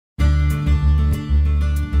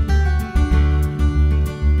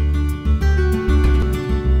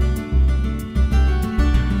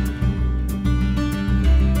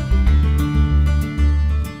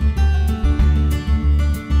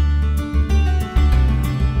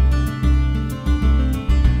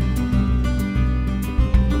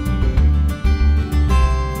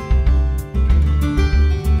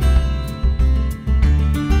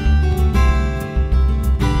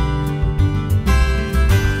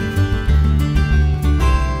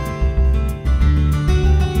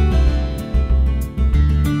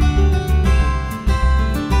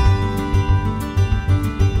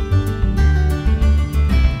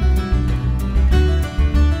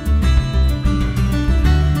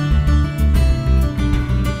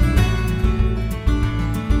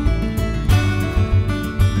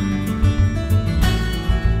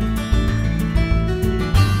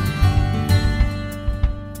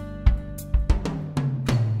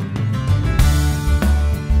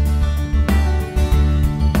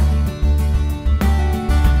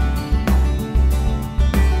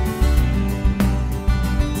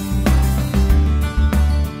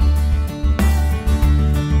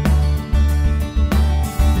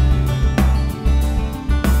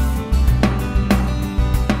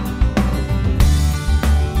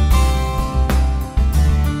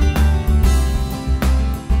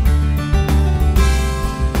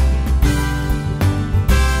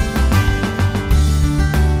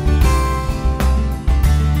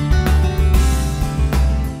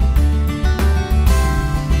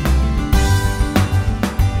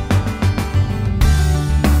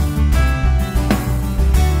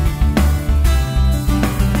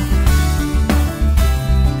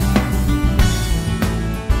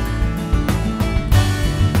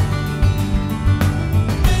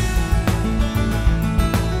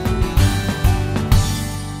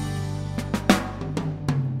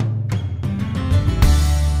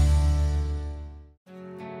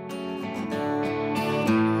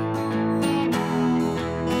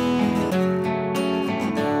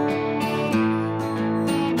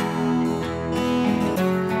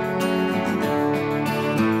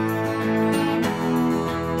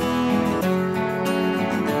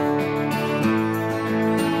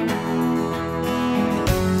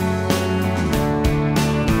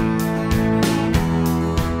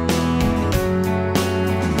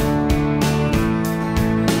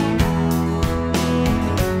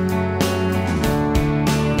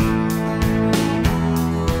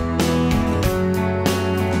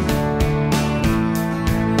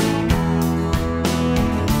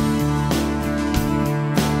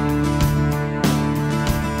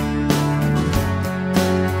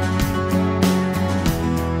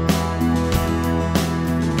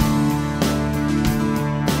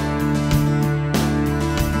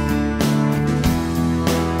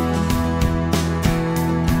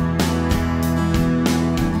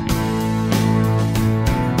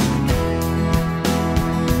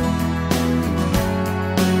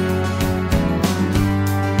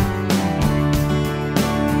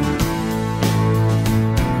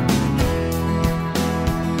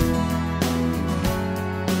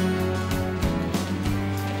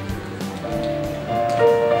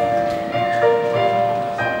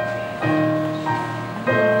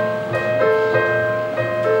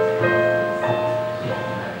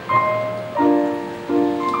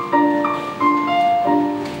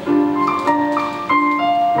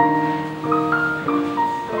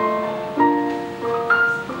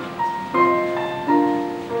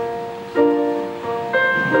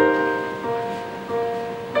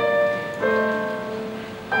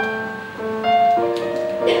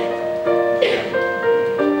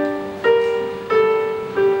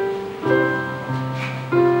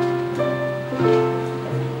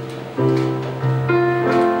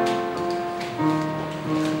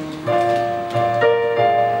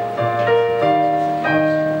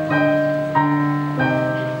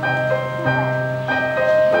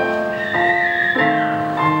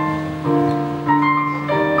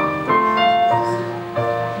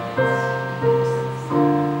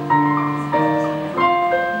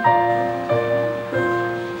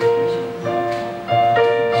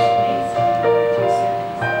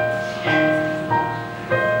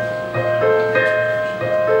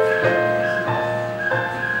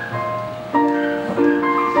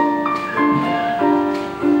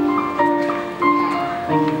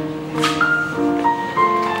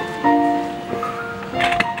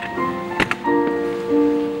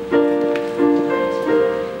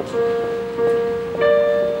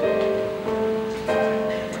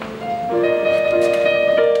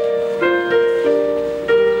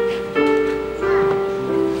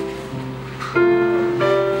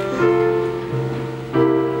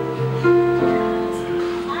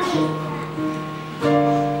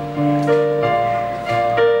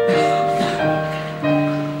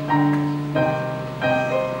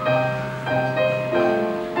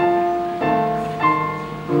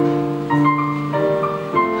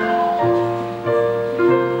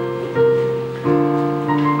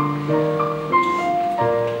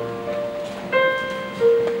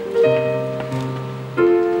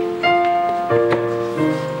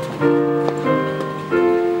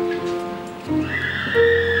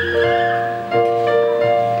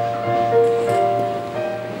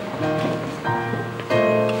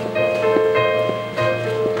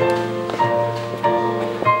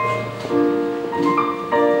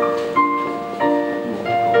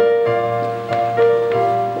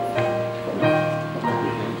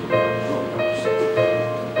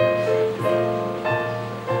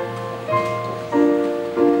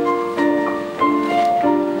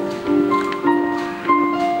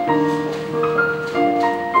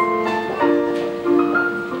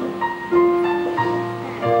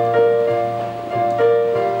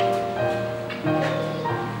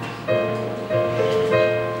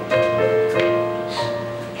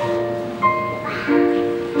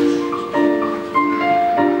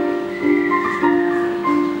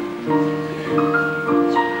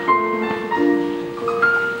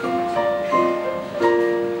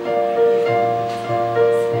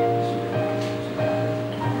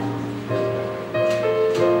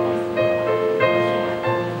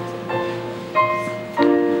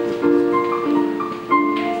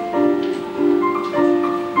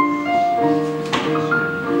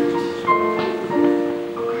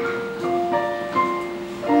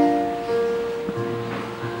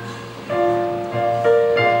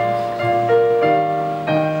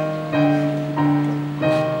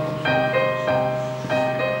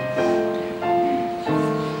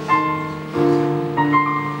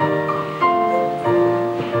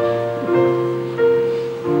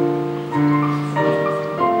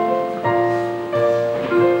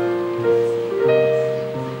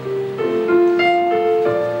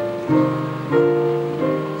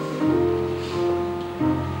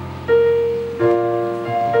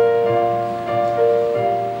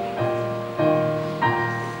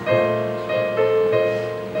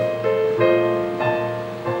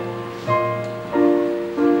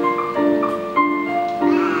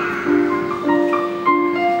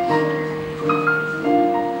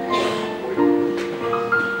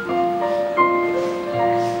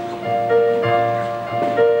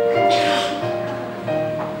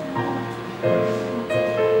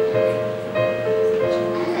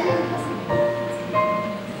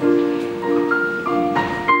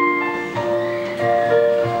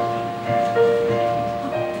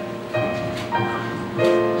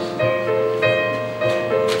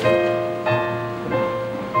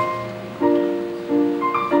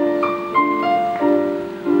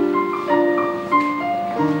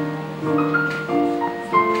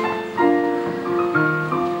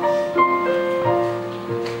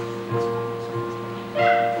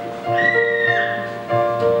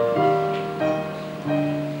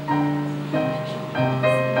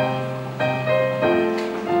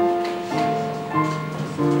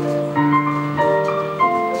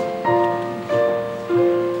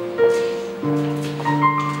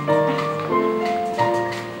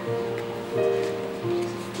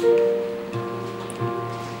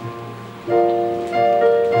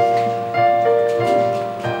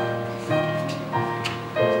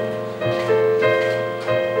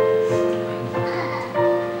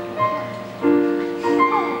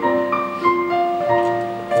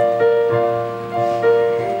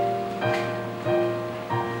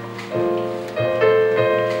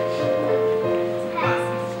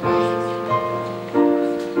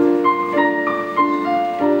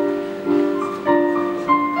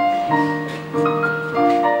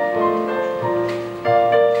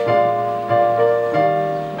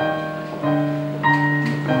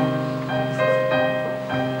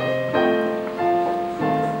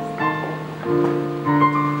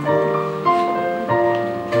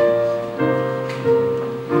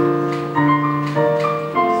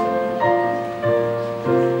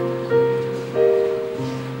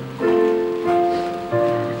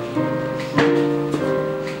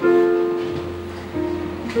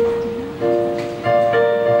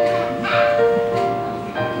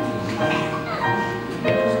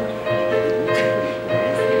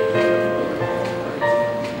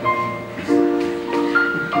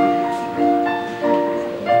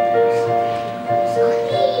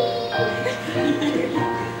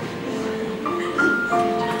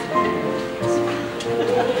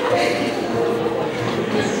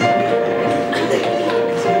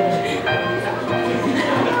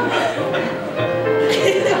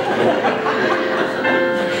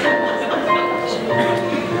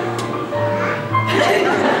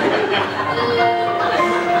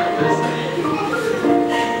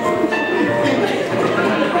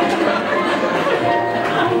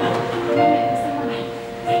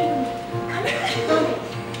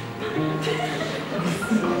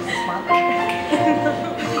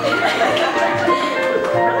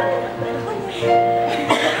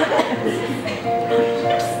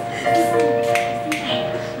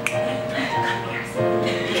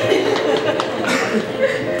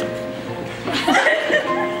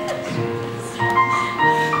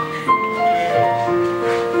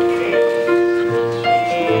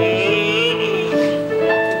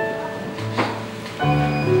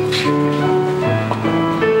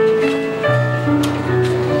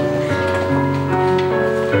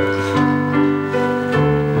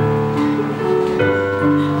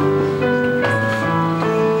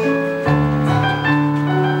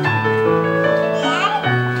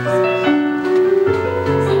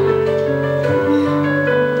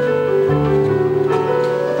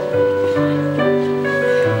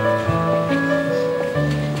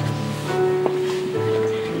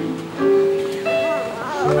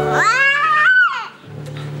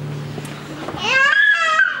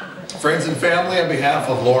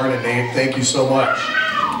behalf of Lauren and Nate, thank you so much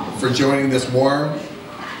for joining this warm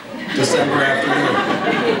December afternoon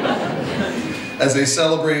as they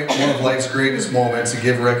celebrate one of life's greatest moments and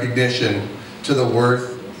give recognition to the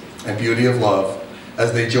worth and beauty of love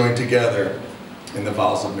as they join together in the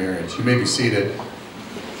vows of marriage. You may be seated.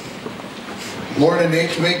 Lauren and Nate,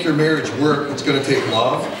 to make your marriage work, it's going to take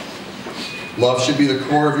love. Love should be the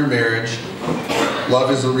core of your marriage. Love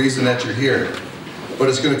is the reason that you're here. But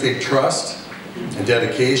it's going to take trust and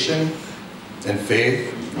dedication and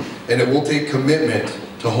faith, and it will take commitment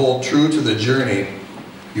to hold true to the journey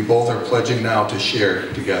you both are pledging now to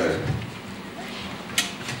share together.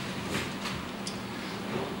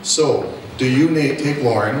 So, do you, Nate, take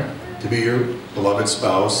Lauren to be your beloved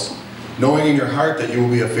spouse, knowing in your heart that you will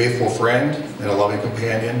be a faithful friend and a loving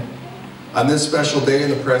companion? On this special day in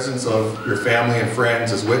the presence of your family and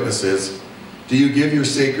friends as witnesses, do you give your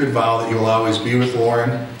sacred vow that you will always be with Lauren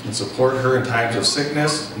and support her in times of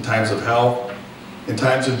sickness, in times of health, in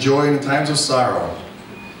times of joy, and in times of sorrow?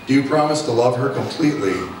 Do you promise to love her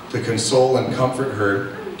completely, to console and comfort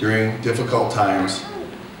her during difficult times,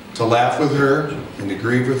 to laugh with her and to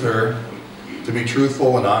grieve with her, to be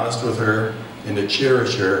truthful and honest with her, and to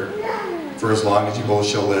cherish her for as long as you both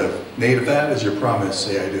shall live? Nate, if that is your promise,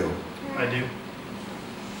 say I do. I do.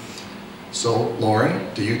 So,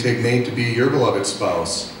 Lauren, do you take Nate to be your beloved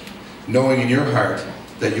spouse, knowing in your heart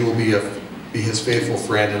that you will be his faithful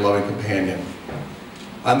friend and loving companion?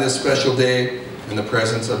 On this special day, in the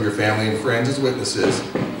presence of your family and friends as witnesses,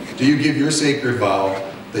 do you give your sacred vow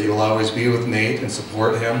that you will always be with Nate and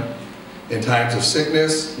support him in times of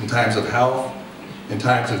sickness, in times of health, in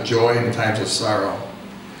times of joy, and in times of sorrow?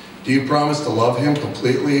 Do you promise to love him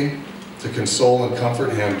completely, to console and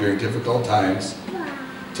comfort him during difficult times,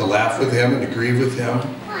 to laugh with him and to grieve with him,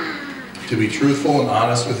 to be truthful and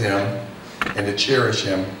honest with him, and to cherish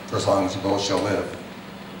him for as long as you both shall live?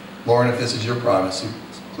 Lauren, if this is your promise,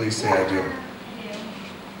 please say I do.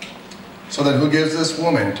 So then, who gives this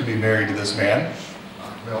woman to be married to this man?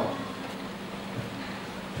 Bill.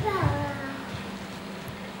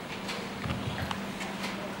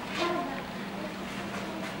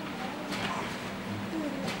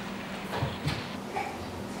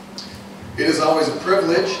 It is always a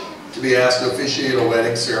privilege to be asked to officiate a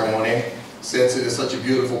wedding ceremony, since it is such a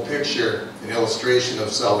beautiful picture and illustration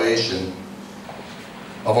of salvation,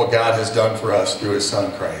 of what God has done for us through His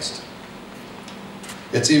Son, Christ.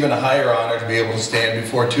 It's even a higher honor to be able to stand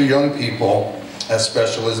before two young people as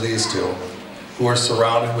special as these two, who are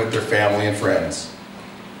surrounded with their family and friends.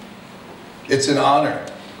 It's an honor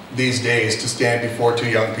these days to stand before two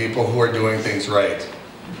young people who are doing things right,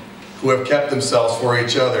 who have kept themselves for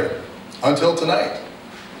each other until tonight.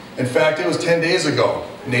 In fact, it was 10 days ago,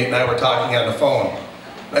 Nate and I were talking on the phone.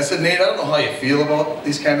 And I said, Nate, I don't know how you feel about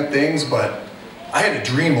these kind of things, but I had a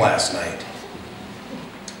dream last night.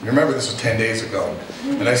 You remember, this was 10 days ago.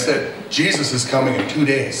 And I said, Jesus is coming in 2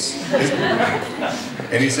 days.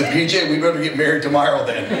 And he said, PJ, we better get married tomorrow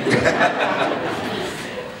then.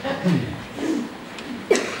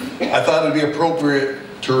 I thought it'd be appropriate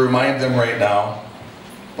to remind them right now,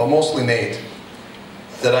 but mostly Nate,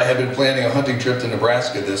 that I had been planning a hunting trip to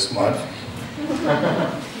Nebraska this month.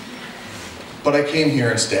 But I came here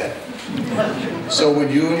instead. So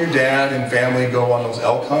when you and your dad and family go on those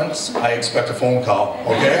elk hunts, I expect a phone call,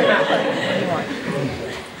 okay?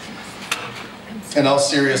 In all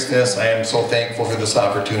seriousness, I am so thankful for this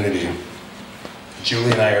opportunity.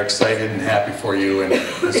 Julie and I are excited and happy for you, and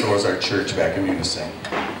so is our church back in Unison.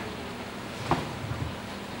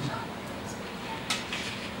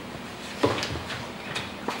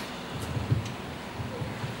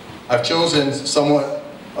 I've chosen somewhat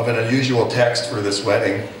of an unusual text for this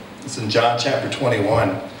wedding. It's in John chapter 21.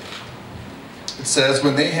 It says,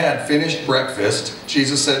 when they had finished breakfast,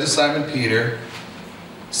 Jesus said to Simon Peter,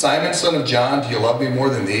 Simon, son of John, do you love me more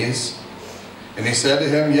than these? And he said to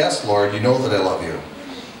him, yes, Lord, you know that I love you.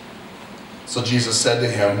 So Jesus said to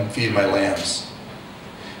him, feed my lambs.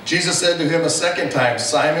 Jesus said to him a second time,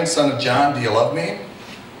 Simon, son of John, do you love me?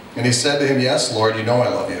 And he said to him, yes, Lord, you know I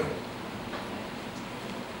love you.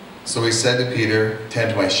 So he said to Peter,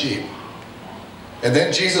 tend my sheep. And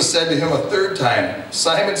then Jesus said to him a third time,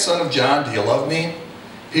 Simon, son of John, do you love me?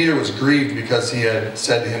 Peter was grieved because he had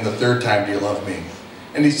said to him the third time, do you love me?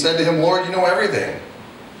 And he said to him, Lord, you know everything.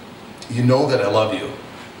 You know that I love you.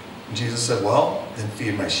 And Jesus said, well, then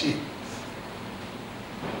feed my sheep.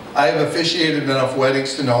 I have officiated enough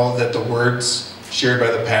weddings to know that the words shared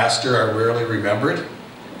by the pastor are rarely remembered,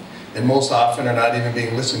 and most often are not even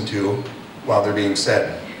being listened to while they're being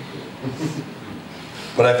said.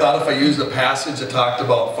 But I thought if I used a passage that talked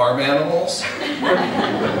about farm animals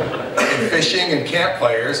and of fishing and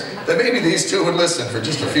campfires, that maybe these two would listen for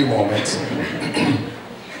just a few moments.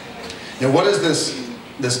 Now, what is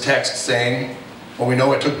this text saying? Well, we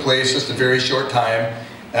know it took place just a very short time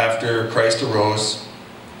after Christ arose.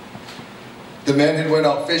 The men had went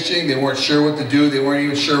out fishing. They weren't sure what to do. They weren't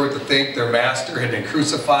even sure what to think. Their master had been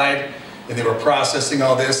crucified, and they were processing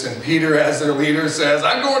all this. And Peter, as their leader, says,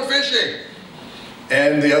 "I'm going fishing."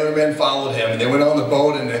 And the other men followed him. And they went on the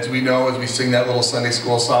boat, and as we know, as we sing that little Sunday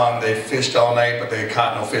school song, they fished all night, but they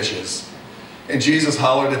caught no fishes. And Jesus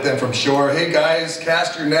hollered at them from shore, "Hey guys,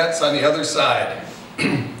 cast your nets on the other side."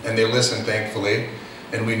 And they listened, thankfully.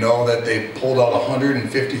 And we know that they pulled out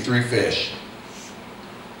 153 fish.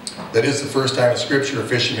 That is the first time in Scripture a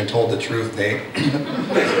fisherman told the truth, Nate.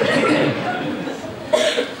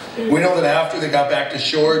 We know that after they got back to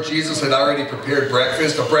shore, Jesus had already prepared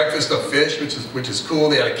breakfast, a breakfast of fish, which is cool.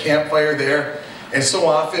 They had a campfire there. And so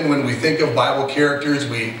often when we think of Bible characters,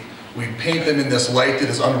 we paint them in this light that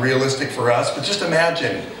is unrealistic for us. But just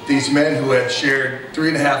imagine these men who had shared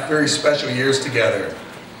 3.5 very special years together.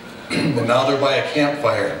 And now they're by a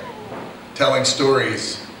campfire, telling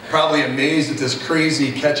stories, probably amazed at this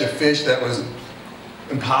crazy catch of fish that was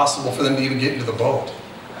impossible for them to even get into the boat.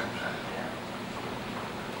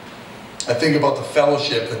 I think about the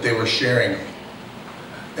fellowship that they were sharing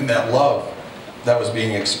and that love that was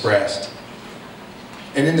being expressed.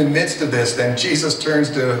 And in the midst of this, then Jesus turns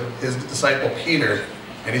to his disciple Peter,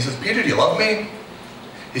 and he says, "Peter, do you love me?"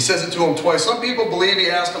 He says it to him twice. Some people believe he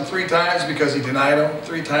asked him 3 times because he denied him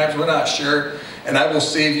 3 times. We're not sure. And I will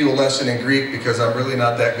save you a lesson in Greek because I'm really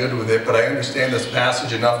not that good with it, but I understand this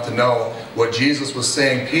passage enough to know what Jesus was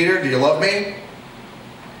saying. "Peter, do you love me?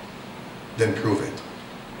 Then prove it."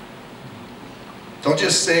 Don't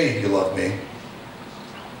just say you love me.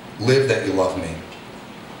 Live that you love me.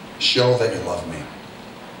 Show that you love me.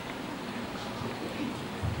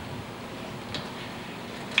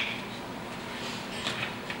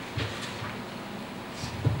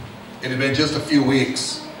 It had been just a few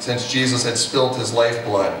weeks since Jesus had spilt his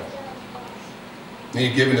lifeblood. He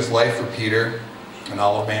had given his life for Peter and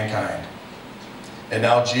all of mankind. And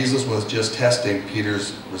now Jesus was just testing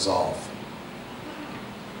Peter's resolve.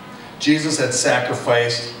 Jesus had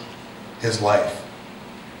sacrificed his life,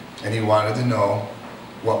 and he wanted to know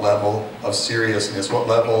what level of seriousness, what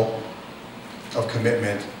level of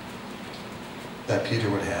commitment that Peter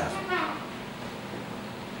would have.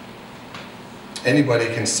 Anybody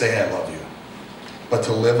can say I love you, but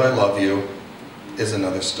to live I love you is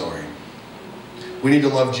another story. We need to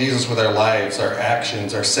love Jesus with our lives, our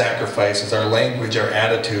actions, our sacrifices, our language, our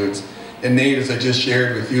attitudes. And Nate, as I just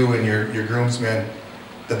shared with you and your groomsmen,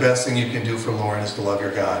 the best thing you can do for Lauren is to love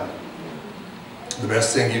your God. The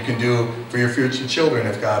best thing you can do for your future children,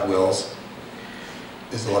 if God wills,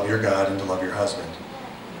 is to love your God and to love your husband.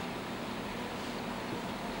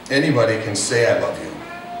 Anybody can say I love you.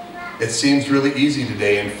 It seems really easy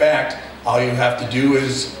today. In fact, all you have to do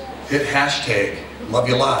is hit hashtag love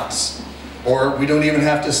you lots. Or we don't even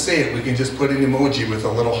have to say it. We can just put an emoji with a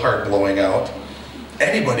little heart blowing out.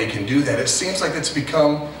 Anybody can do that. It seems like it's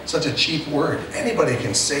become such a cheap word. Anybody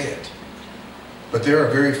can say it. But there are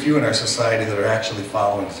very few in our society that are actually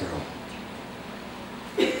following through.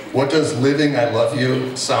 What does living I love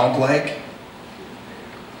you sound like?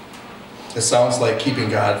 It sounds like keeping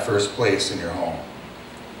God first place in your home.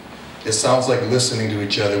 It sounds like listening to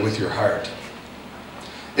each other with your heart.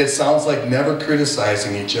 It sounds like never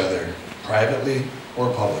criticizing each other, privately or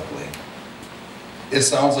publicly. It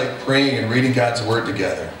sounds like praying and reading God's Word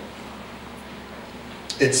together.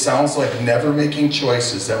 It sounds like never making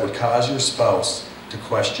choices that would cause your spouse to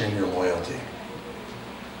question your loyalty.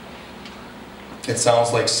 It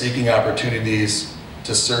sounds like seeking opportunities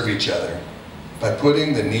to serve each other by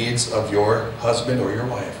putting the needs of your husband or your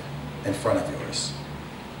wife in front of yours.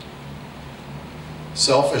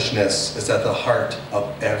 Selfishness is at the heart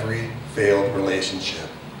of every failed relationship,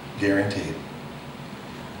 guaranteed.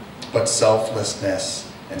 But selflessness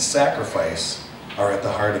and sacrifice are at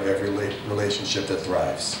the heart of every relationship that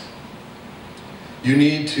thrives. You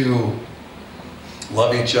need to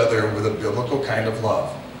love each other with a biblical kind of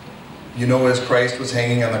love. You know, as Christ was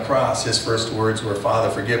hanging on the cross, his first words were, "Father,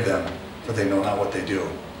 forgive them, for they know not what they do."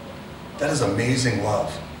 That is amazing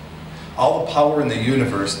love. All the power in the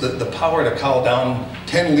universe, the power to call down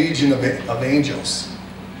 10 legions of angels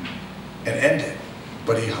and end it.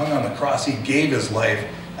 But he hung on the cross. He gave his life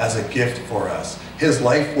as a gift for us. His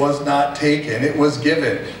life was not taken, it was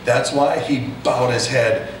given. That's why he bowed his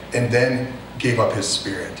head and then gave up his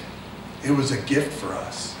spirit. It was a gift for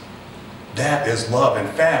us. That is love. In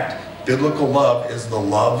fact, biblical love is the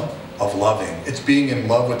love of loving. It's being in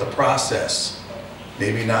love with the process.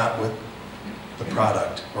 Maybe not with the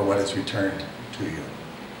product or what is returned to you.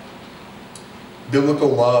 Biblical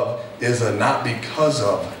love is a not because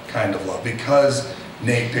of kind of love. Because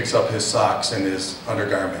Nate picks up his socks and his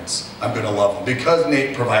undergarments, I'm going to love him. Because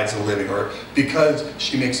Nate provides a living, or because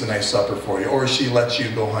she makes a nice supper for you, or she lets you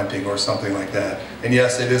go hunting or something like that. And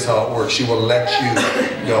yes, it is how it works. She will let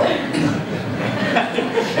you go.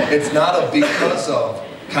 It's not a because of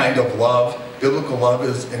kind of love. Biblical love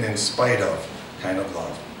is an in spite of kind of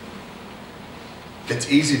love. It's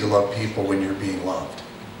easy to love people when you're being loved.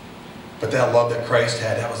 But that love that Christ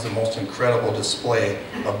had, that was the most incredible display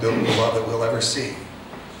of biblical love that we'll ever see.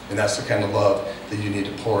 And that's the kind of love that you need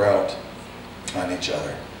to pour out on each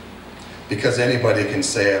other. Because anybody can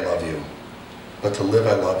say, I love you. But to live,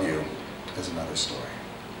 I love you, is another story.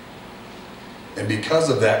 And because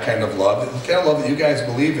of that kind of love, the kind of love that you guys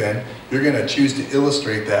believe in, you're going to choose to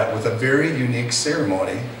illustrate that with a very unique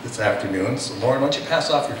ceremony this afternoon. So Lauren, why don't you pass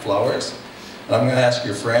off your flowers? And I'm going to ask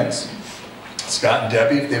your friends, Scott and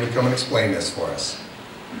Debbie, if they would come and explain this for us.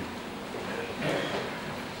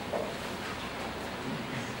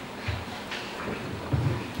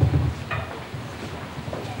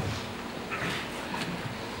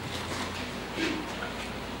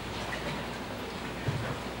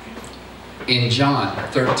 In John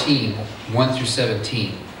 13, 1 through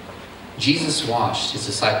 17, Jesus washed his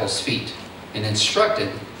disciples' feet and instructed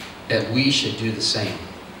that we should do the same.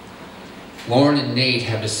 Lauren and Nate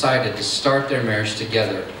have decided to start their marriage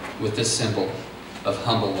together with this symbol of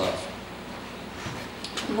humble love.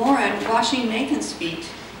 Lauren washing Nathan's feet,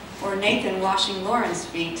 or Nathan washing Lauren's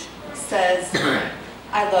feet, says,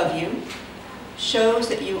 I love you, shows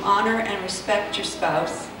that you honor and respect your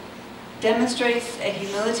spouse, demonstrates a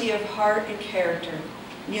humility of heart and character,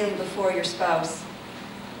 kneeling before your spouse,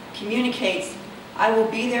 communicates, I will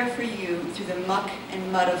be there for you through the muck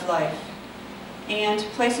and mud of life, and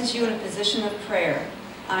places you in a position of prayer,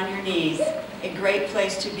 on your knees, a great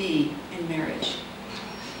place to be in marriage.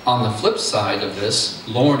 On the flip side of this,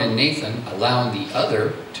 Lauren and Nathan allowing the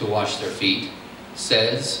other to wash their feet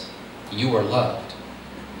says, you are loved,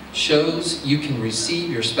 shows you can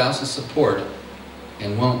receive your spouse's support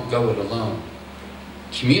and won't go it alone,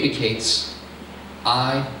 communicates,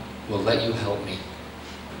 I will let you help me.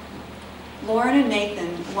 Lauren and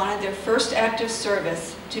Nathan wanted their first act of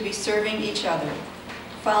service to be serving each other,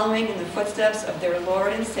 following in the footsteps of their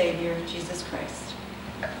Lord and Savior, Jesus Christ.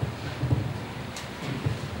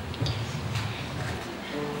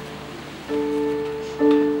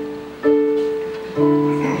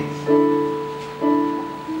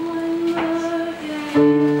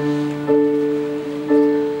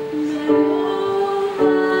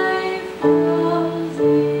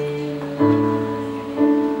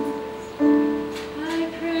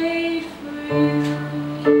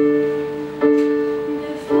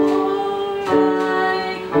 Before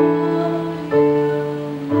I call you.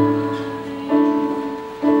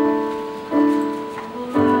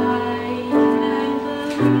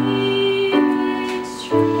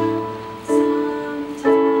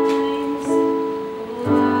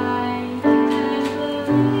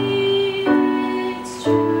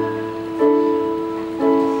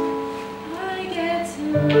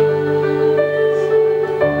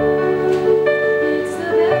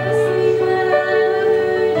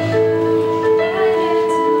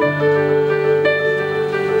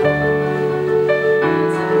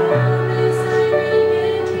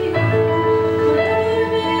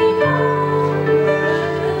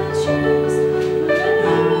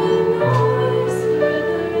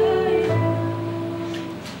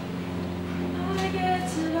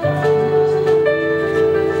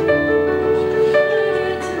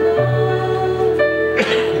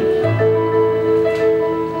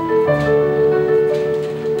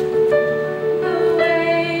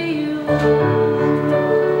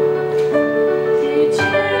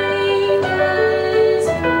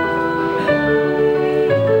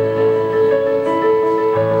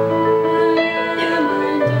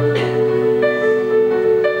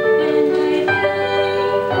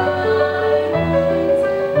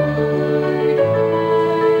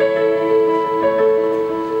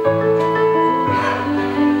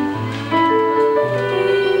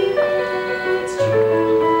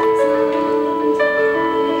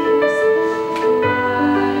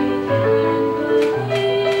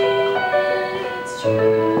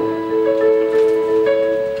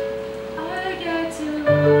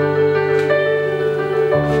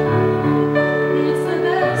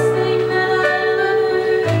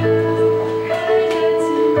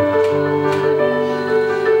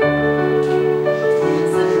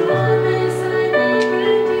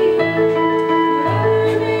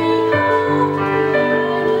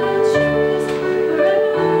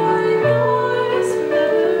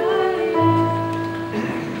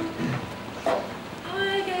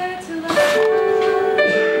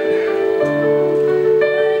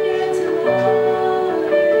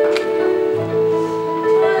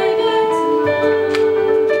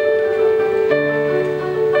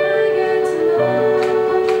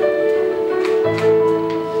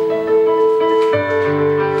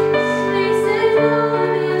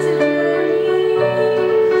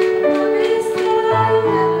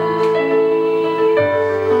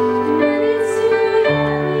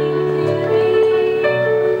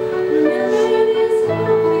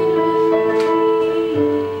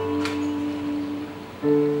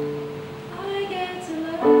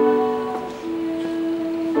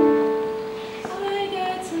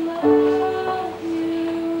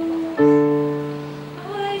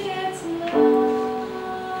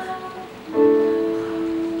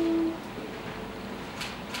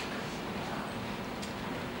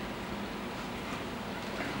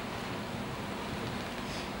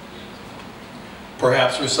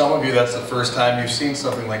 Perhaps for some of you, that's the first time you've seen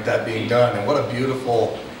something like that being done. And what a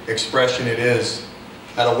beautiful expression it is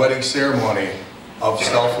at a wedding ceremony of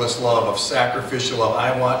selfless love, of sacrificial love.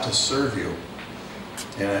 I want to serve you.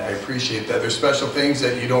 And I appreciate that. There's special things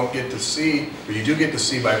that you don't get to see, or you do get to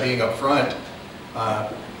see by being up front.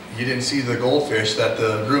 You didn't see the goldfish that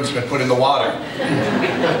the groomsmen put in the water.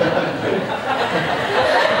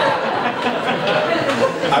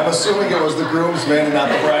 I'm assuming it was the groomsmen and not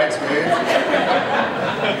the bridesmaids.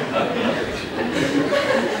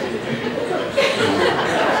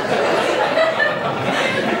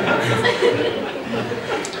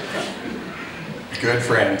 Good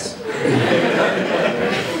friends.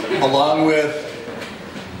 Along with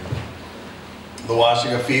the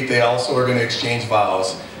washing of feet, they also are going to exchange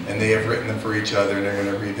vows, and they have written them for each other, and they're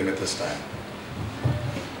going to read them at this time.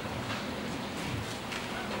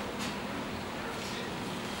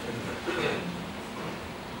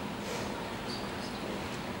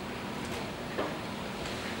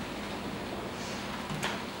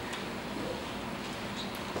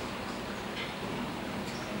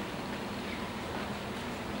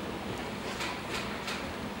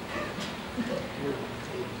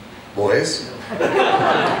 Boys?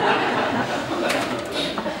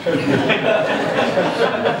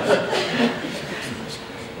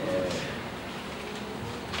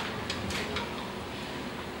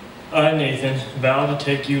 I, Nathan, vow to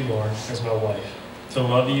take you, Lauren, as my wife, to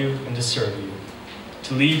love you and to serve you,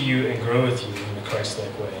 to lead you and grow with you in a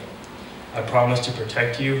Christ-like way. I promise to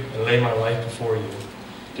protect you and lay my life before you,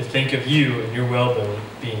 to think of you and your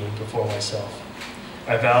well-being before myself.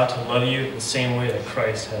 I vow to love you in the same way that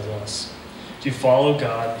Christ has us, to follow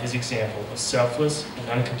God, his example of selfless and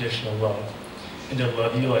unconditional love, and to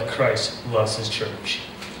love you like Christ loves his church.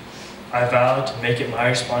 I vow to make it my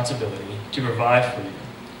responsibility to provide for you,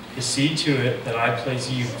 to see to it that I place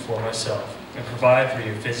you before myself, and provide for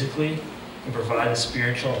you physically, and provide the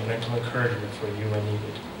spiritual and mental encouragement for you when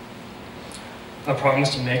needed. I promise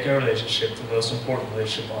to make our relationship the most important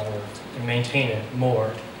relationship on earth, and maintain it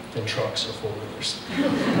more than trucks or four-wheelers.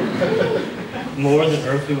 More than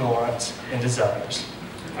earthly wants and desires.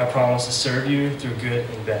 I promise to serve you through good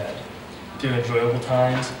and bad, through enjoyable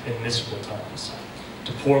times and miserable times,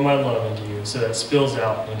 to pour my love into you so that it spills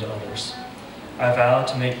out into others. I vow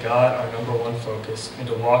to make God our #1 focus and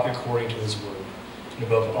to walk according to his word, and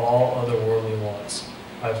above all other worldly wants.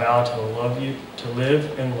 I vow to love you, to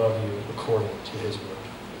live and love you according to his word.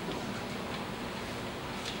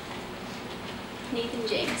 Nathan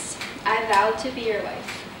James, I vow to be your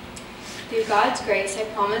wife. Through God's grace, I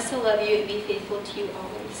promise to love you and be faithful to you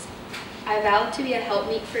always. I vow to be a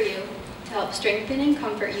helpmeet for you, to help strengthen and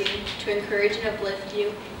comfort you, to encourage and uplift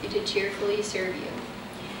you, and to cheerfully serve you.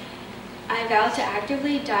 I vow to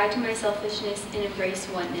actively die to my selfishness and embrace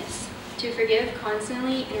oneness, to forgive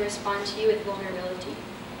constantly and respond to you with vulnerability.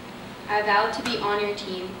 I vow to be on your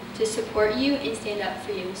team, to support you and stand up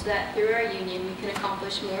for you so that through our union we can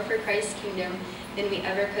accomplish more for Christ's kingdom than we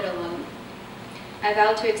ever could alone. I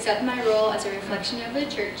vow to accept my role as a reflection of the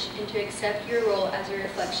church and to accept your role as a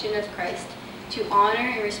reflection of Christ, to honor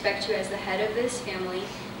and respect you as the head of this family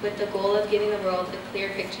with the goal of giving the world a clear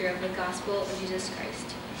picture of the gospel of Jesus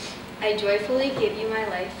Christ. I joyfully give you my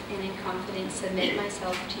life and in confidence submit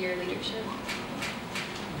myself to your leadership.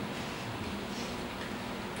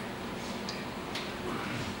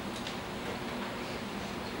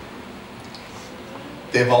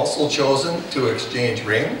 They've also chosen to exchange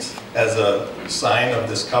rings as a sign of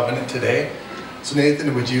this covenant today. So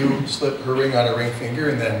Nathan, would you slip her ring on her ring finger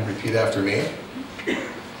and then repeat after me?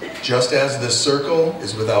 Just as this circle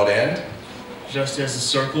is without end. Just as the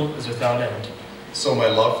circle is without end. So my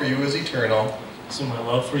love for you is eternal. So my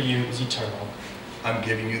love for you is eternal. I'm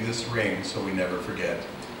giving you this ring so we never forget.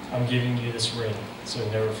 I'm giving you this ring so we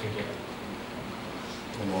never forget.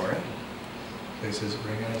 And Lauren, place his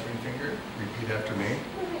ring on his ring finger. Repeat after me.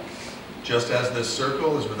 Just as this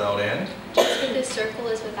circle is without end. Just as this circle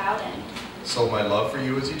is without end. So my love for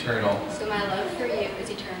you is eternal. So my love for you is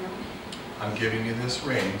eternal. I'm giving you this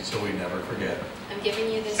ring so we never forget. I'm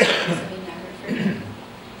giving you this ring so we never forget.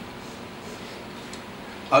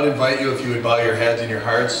 I'd invite you if you would bow your heads and your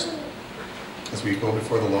hearts as we go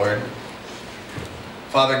before the Lord.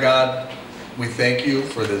 Father God, we thank you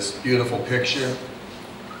for this beautiful picture.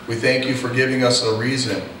 We thank you for giving us a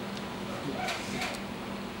reason.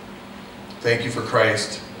 Thank you for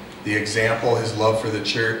Christ, the example, his love for the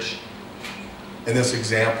church, and this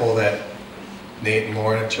example that Nate and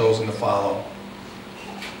Lauren have chosen to follow.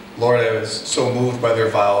 Lord, I was so moved by their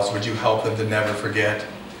vows. Would you help them to never forget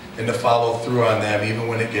and to follow through on them even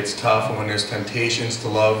when it gets tough and when there's temptations to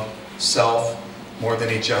love self more than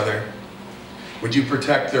each other. Would you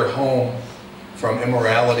protect their home from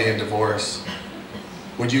immorality and divorce?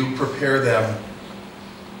 Would you prepare them?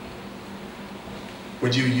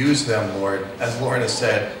 Would you use them, Lord, as Lauren has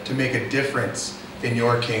said, to make a difference in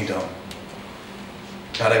your kingdom?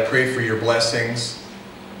 God, I pray for your blessings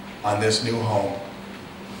on this new home.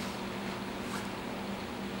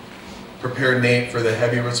 Prepare Nate for the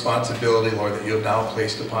heavy responsibility, Lord, that you have now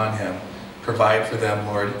placed upon him. Provide for them,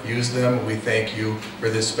 Lord. Use them. We thank you for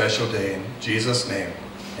this special day. In Jesus' name,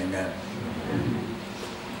 amen.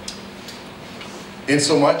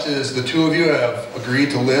 Insomuch as the two of you have agreed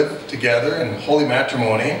to live together in holy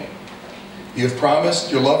matrimony, you have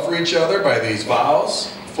promised your love for each other by these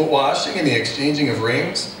vows, foot washing, and the exchanging of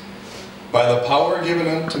rings, by the power given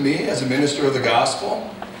unto me as a minister of the gospel,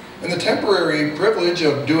 and the temporary privilege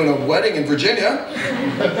of doing a wedding in Virginia.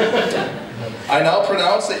 I now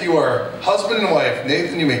pronounce that you are husband and wife.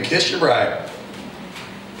 Nathan, you may kiss your bride.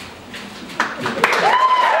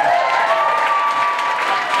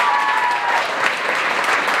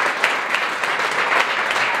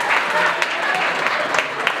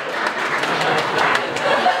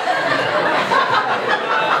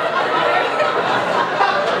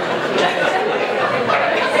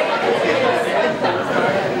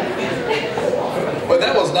 But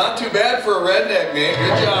that was not too bad for a redneck, man.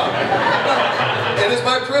 Good job. It is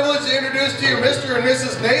my privilege to introduce to you Mr. and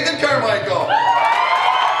Mrs. Nathan Carmichael.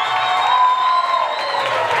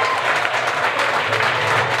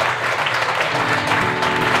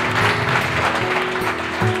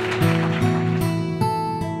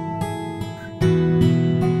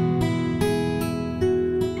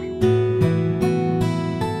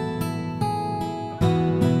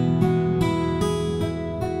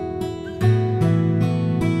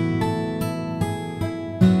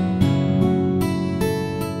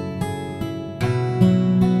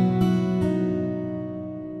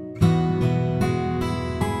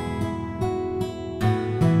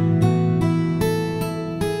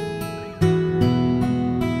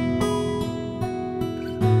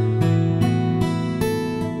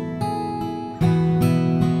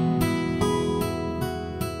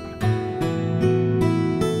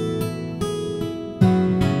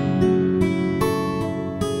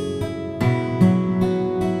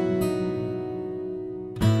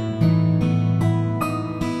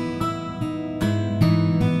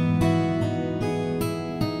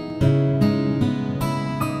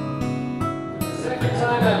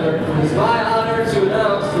 It is my honor to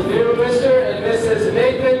announce the new Mr. and Mrs.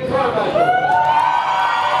 Nathan Carmichael.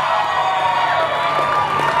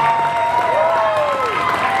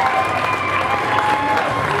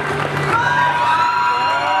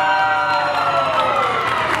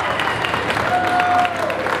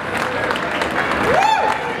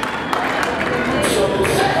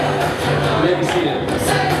 You may be seated.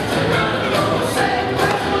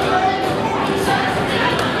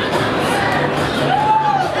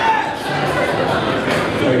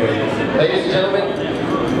 Ladies and gentlemen,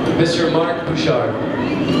 Mr. Mark Bouchard.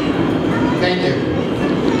 Thank you.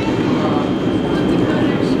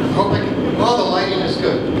 Well, the lighting is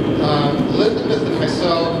good. Elizabeth and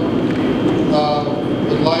myself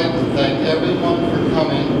would like to thank everyone for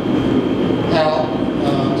coming out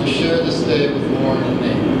to share this day with Lauren and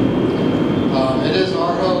Nate. It is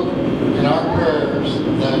our hope and our prayers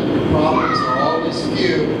that your problems are always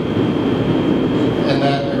few and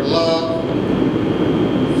that your love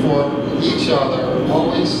for each other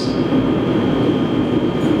always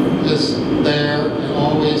is there, and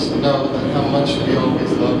always know that how much we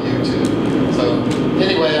always love you too. So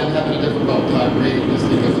anyway, I'm having a difficult time reading this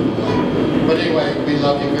because of the light. But anyway, we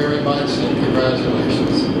love you very much and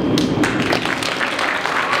congratulations.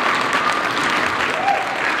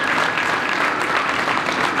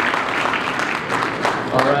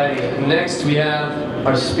 Alrighty, next we have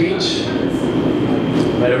our speech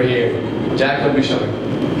right over here. Jacqueline Bouchard.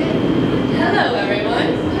 Hello, everyone.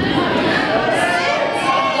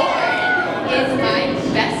 Lauren is my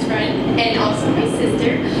best friend and also my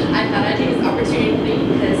sister. I thought I'd take this opportunity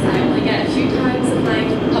because I only got a few times of like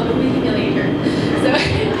publicly humiliate her. So I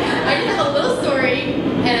just have a little story,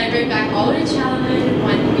 and I bring back all the way to childhood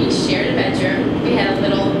when we shared a bedroom. We had a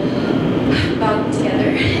little bunk together,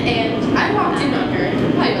 and I walked in on her,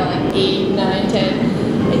 probably about like 8, 9,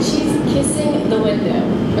 10, and she's kissing the window.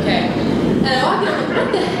 Okay. And I walked in, I'm like,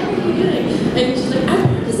 what the heck are you doing? And she's like, I'm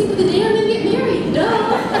practicing for the day I'm gonna get married. Duh.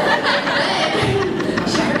 And then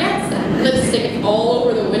she forgets that. Lipstick all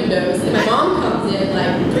over the windows. And my mom comes in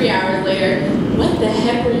like 3 hours later. What the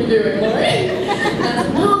heck were you doing, Lauren? And I was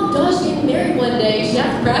like, Mom, Doll's getting married one day. She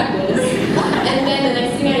has to practice. And then the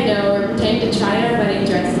next thing I know, we're pretending to try on our wedding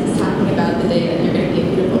dresses, talking about the day that you're gonna be a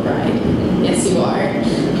beautiful bride. And yes, you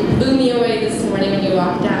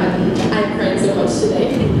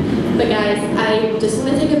But guys, I just want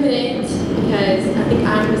to take a minute because I think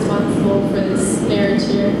I'm responsible for this marriage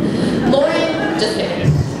here. Lauren, just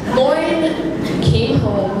kidding. Lauren came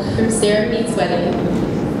home from Sarah Mead's wedding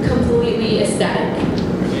completely ecstatic.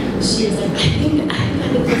 She was like, I think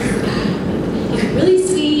this is the guy. He's really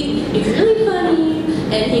sweet, he's really funny,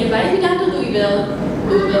 and he invited me down to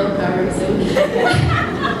Louisville, however you say.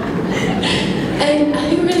 And I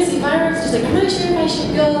think we're gonna see fireworks. She's like, I'm not sure if I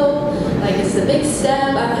should go. Like, this is a big step.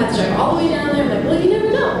 I'm gonna have to drive all the way down there. I'm like, well, you never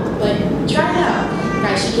know. Like, try it out.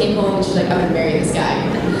 Guys, she came home and she's like, I'm gonna marry this guy.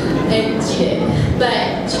 And she did.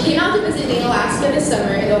 But she came out to visit me in Alaska this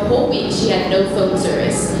summer, and the whole week she had no phone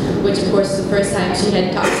service, which of course is the first time she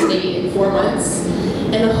had talked to Nate in 4 months.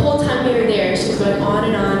 And the whole time we were there, she was going on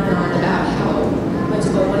and on and on about how much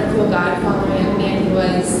of a wonderful God-following young man he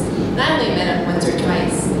was. And I only met him once or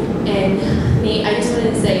twice. And Nate, I just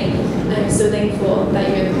wanted to say, I'm so thankful that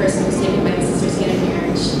you're the person who's taken my sister's hand in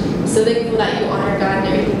marriage. So thankful that you honor God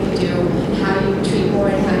in everything you do, and how you treat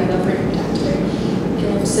Lauren, and how you love her and protect her.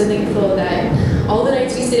 And I'm so thankful that all the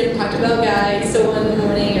nights we stayed up and talked about guys, so on in the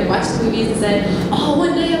morning, or watched movies and said, oh,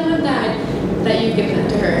 one day I want that you've given that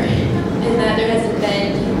to her. And that there hasn't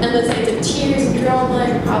been endless nights of tears and drama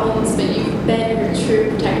and problems, but you've been her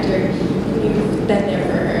true protector, and you've been there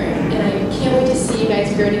for her. And I can't wait to see you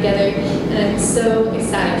guys grow together, and I'm so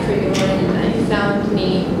excited for you, Lauren, and that you found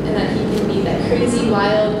me, and that he can be that crazy,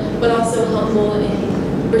 wild, but also humble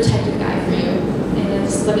and protective guy for you. And I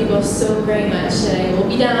just love you both so very much, and I will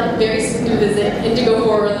be down very soon to visit and to go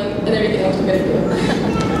forward and everything else we're going to do.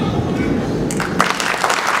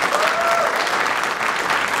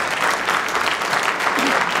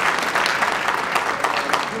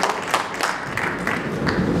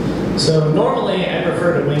 So normally I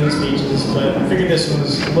prefer to wing speeches, but I figured this one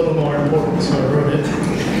was a little more important, so I wrote it.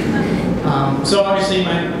 So obviously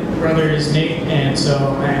my brother is Nate, and so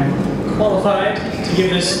I am qualified to give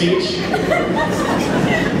this speech.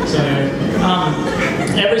 So anyway,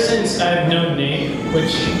 ever since I've known Nate,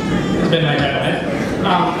 which has been my entire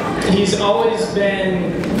life, he's always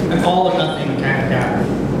been an all or nothing kind of guy.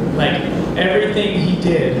 Like, everything he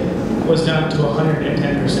did was done to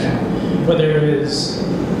 110%, whether it was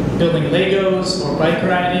building Legos or bike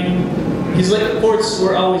riding. His leg ports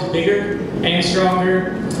were always bigger and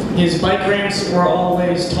stronger. His bike ramps were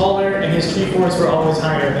always taller, and his tree forts were always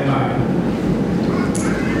higher than mine.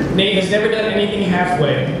 Nate has never done anything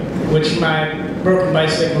halfway, which my broken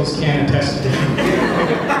bicycles can attest to.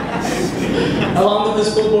 Along with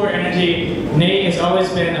his full bore energy, Nate has always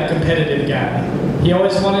been a competitive guy. He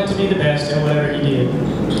always wanted to be the best at whatever he did.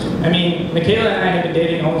 I mean, Michaela and I had been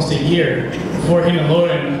dating almost a year before him and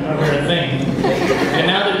Lauren were a thing. And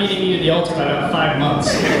now they're meeting me at the altar by about 5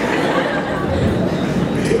 months.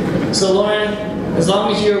 So Lauren, as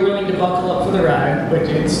long as you're willing to buckle up for the ride, which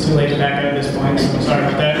it's too late to back out at this point, so I'm sorry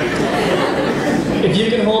about that. If you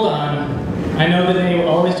can hold on, I know that Nate will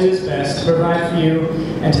always do his best to provide for you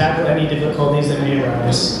and tackle any difficulties that may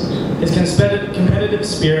arise. His competitive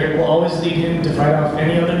spirit will always lead him to fight off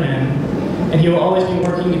any other men, and he will always be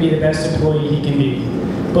working to be the best employee he can be,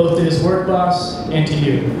 both to his work boss and to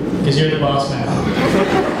you, because you're the boss now.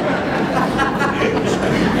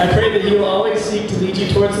 I pray that he will always seek to lead you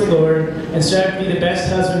towards the Lord and strive to be the best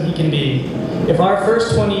husband he can be. If our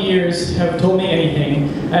first 20 years have told me anything,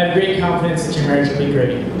 I have great confidence that your marriage will be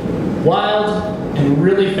great. Wild and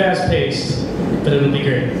really fast-paced, but it'll be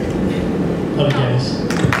great. Love you guys.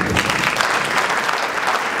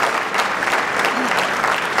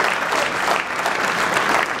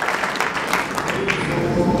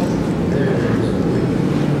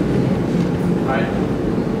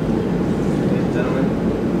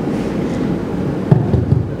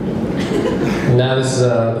 Now this is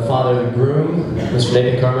the father of the groom, Mr.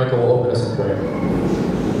 Nathan Carmichael, will open us in prayer.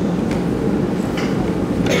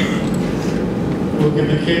 We'll give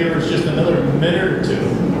the caterers just another minute or two.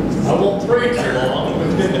 I won't pray too long,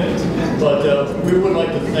 but we would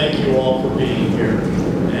like to thank you all for being here.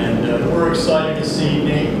 And we're excited to see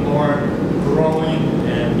Nate and Lauren growing,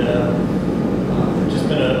 and it's just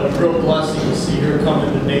been a real blessing to see her come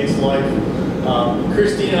into Nate's life.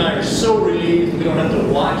 Christy and I are so relieved we don't have to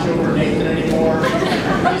watch over Nathan anymore.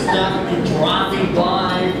 He's not going to be dropping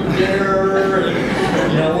by for dinner,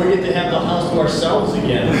 and we get to have the house to ourselves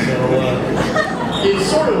again. So he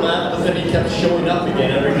sort of left, but then he kept showing up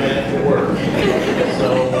again every night after work. So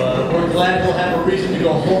we're glad we'll have a reason to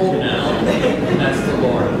go home now, and that's the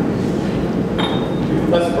Lord.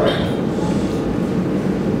 Let's pray.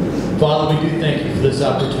 Father, we do thank you for this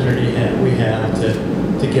opportunity we have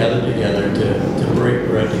to gather together, to break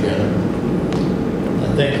bread together.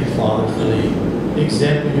 I thank you, Father, for the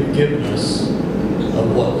example you've given us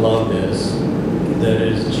of what love is. That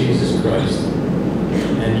is Jesus Christ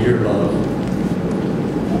and your love.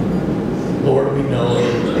 Lord, we know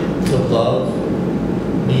to love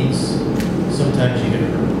means sometimes you get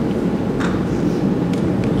hurt.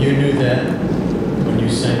 You knew that when you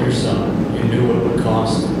sent your son. You knew what it would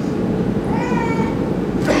cost.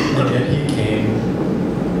 And yet he came.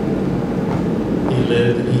 He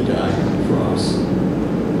lived and he died for us.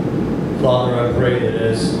 Father, I pray that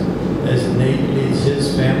as Nate leads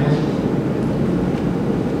his family,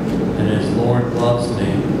 and as Lauren loves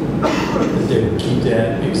Nate, that they would keep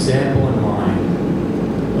that example in mind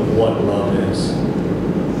of what love is.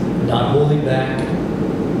 Not holding back,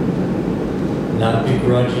 not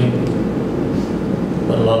begrudging,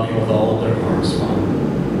 but loving with all of their hearts, Father.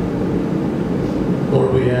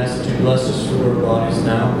 Lord, we ask that you bless us through our bodies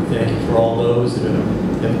now. We thank you for all those that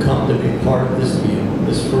have come to be part of this meal,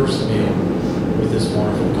 this first meal with this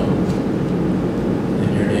wonderful couple. In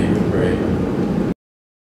your name we pray.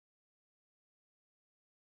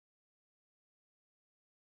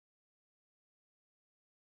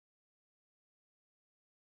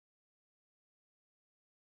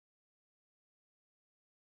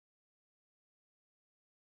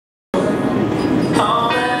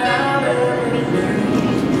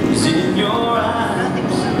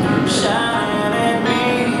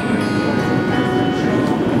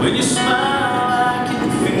 When you smile, I can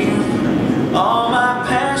feel all my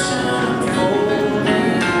passion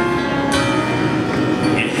unfolding.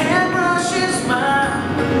 Your hand brushes mine,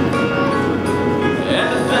 and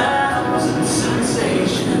 1,000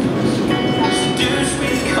 sensations seduce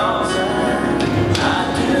me 'cause I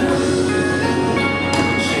do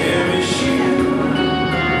cherish you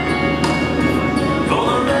for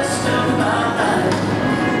the rest of my life.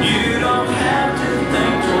 You don't have to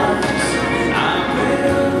think twice. I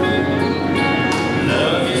will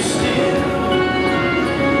love you still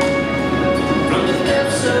from the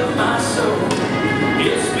depths of my soul.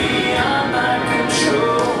 It's beyond my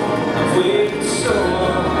control. I've waited so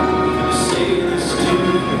long to say this to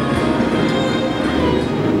you.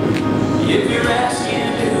 If you're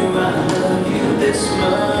asking, do I love you this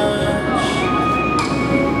much?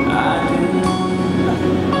 I do.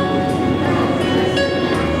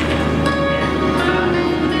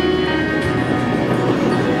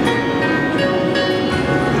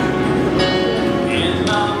 In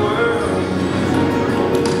my world,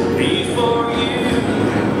 before you,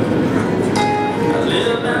 I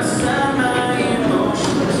lived outside my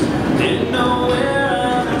emotions, didn't know where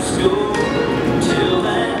I was going till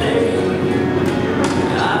that day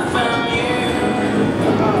I found you.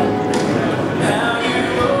 How you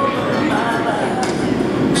opened my life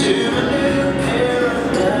to a new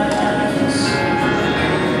paradise.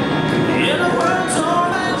 In a world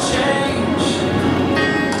torn and changed,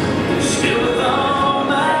 still with all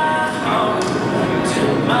my heart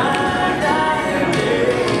till my dying day,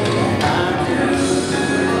 I do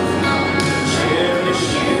cherish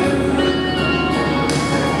you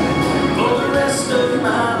for the rest of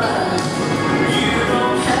my life. You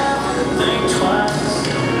don't have to think twice.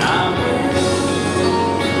 I will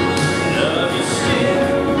love you still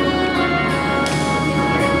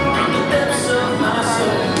from the depths of my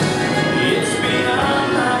soul. It's beyond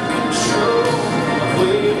my control. I've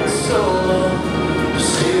waited so long to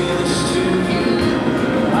say this to you.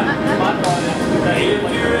 If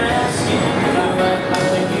you're asking, do I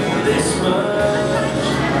love you this much?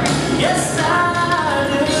 Yes, I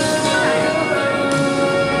do.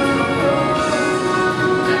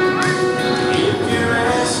 If you're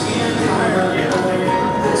asking, do I love you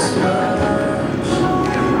this much?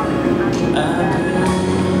 I do.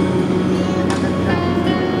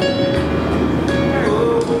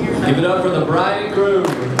 Give it up for the bride and groom.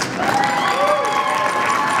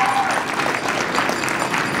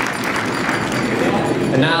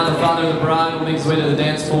 And now the father of the bride will make his way to the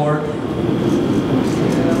dance floor.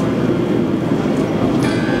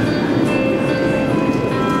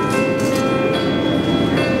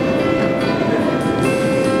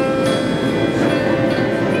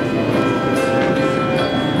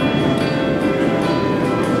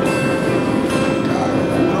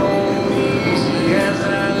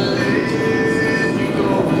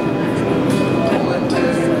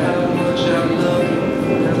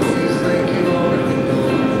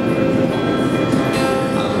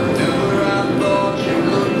 Thank you.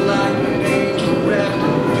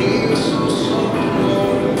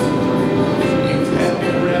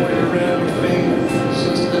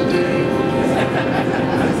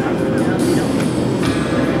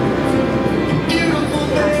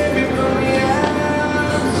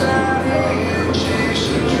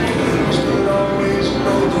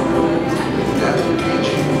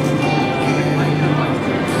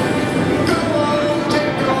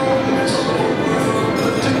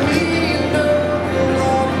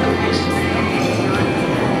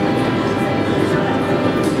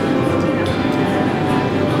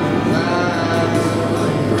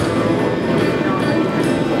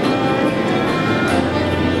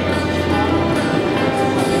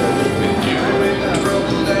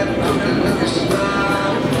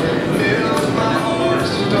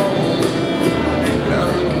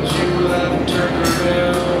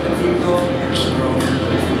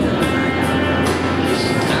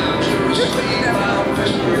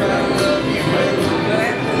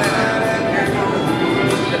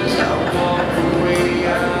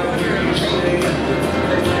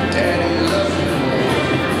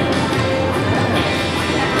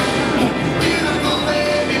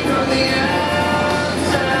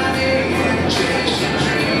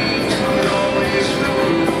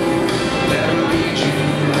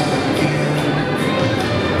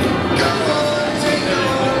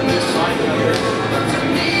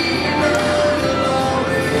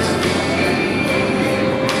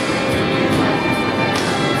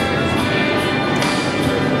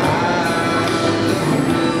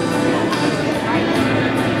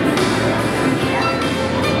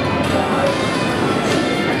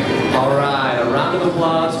 of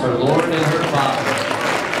applause for Lauren and her father.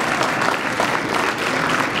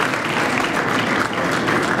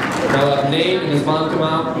 Now Nate and his mom come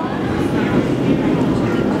out.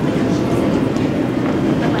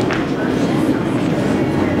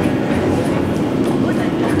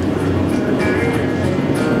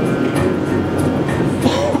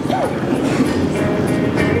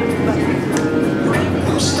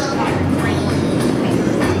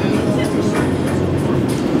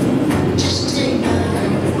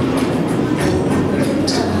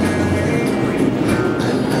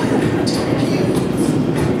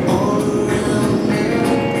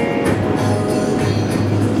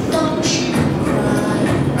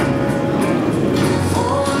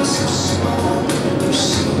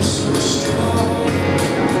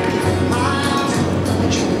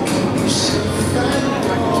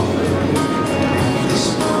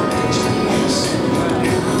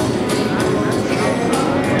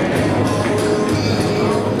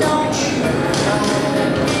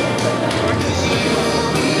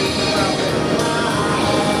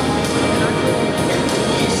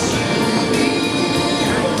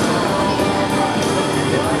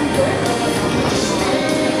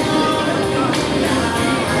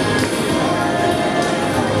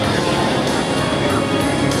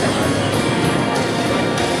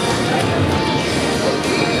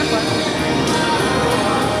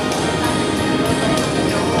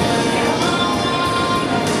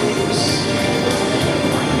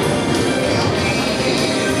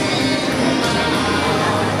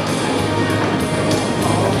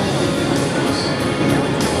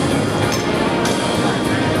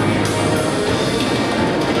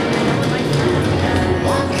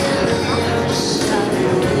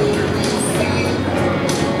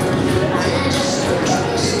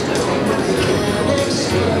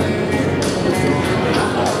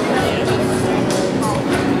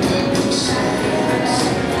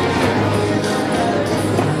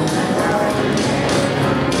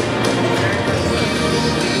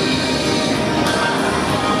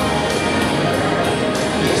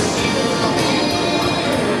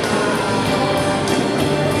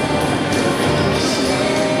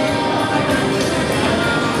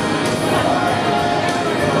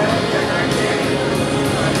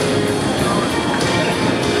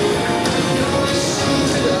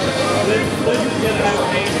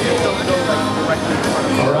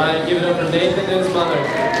 All right, give it up for Nathan and his mother.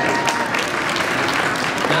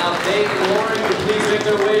 Now, Nate and Lauren can please make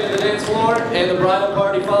their way to the dance floor and the bridal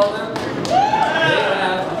party follow them. They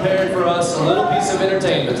have prepared for us a little piece of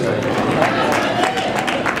entertainment tonight.